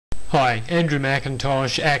Hi, Andrew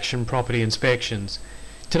McIntosh, Action Property Inspections.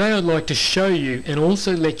 Today I'd like to show you and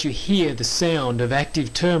also let you hear the sound of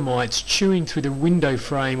active termites chewing through the window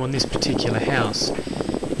frame on this particular house.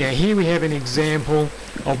 Now here we have an example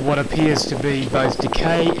of what appears to be both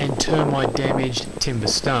decay and termite damaged timber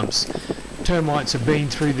stumps. Termites have been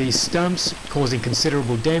through these stumps, causing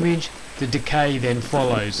considerable damage. The decay then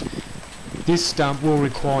follows. This stump will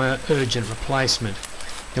require urgent replacement.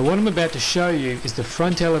 Now what I'm about to show you is the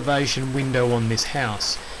front elevation window on this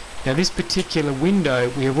house. Now this particular window,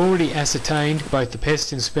 we have already ascertained, both the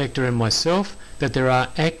pest inspector and myself, that there are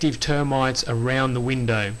active termites around the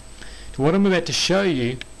window. What I'm about to show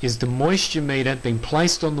you is the moisture meter being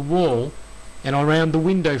placed on the wall and around the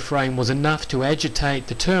window frame was enough to agitate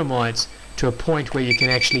the termites to a point where you can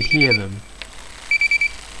actually hear them.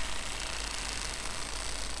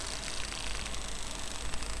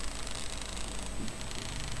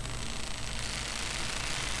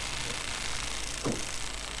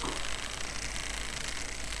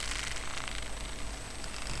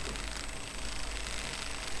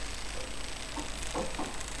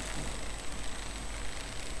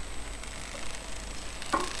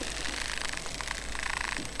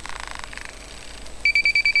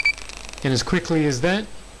 And as quickly as that,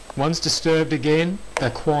 once disturbed again,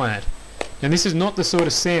 they're quiet. Now this is not the sort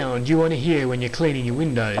of sound you want to hear when you're cleaning your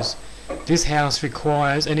windows. This house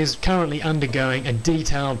requires and is currently undergoing a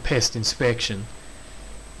detailed pest inspection.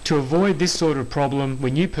 To avoid this sort of problem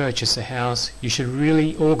when you purchase a house, you should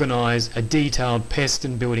really organise a detailed pest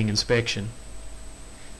and building inspection.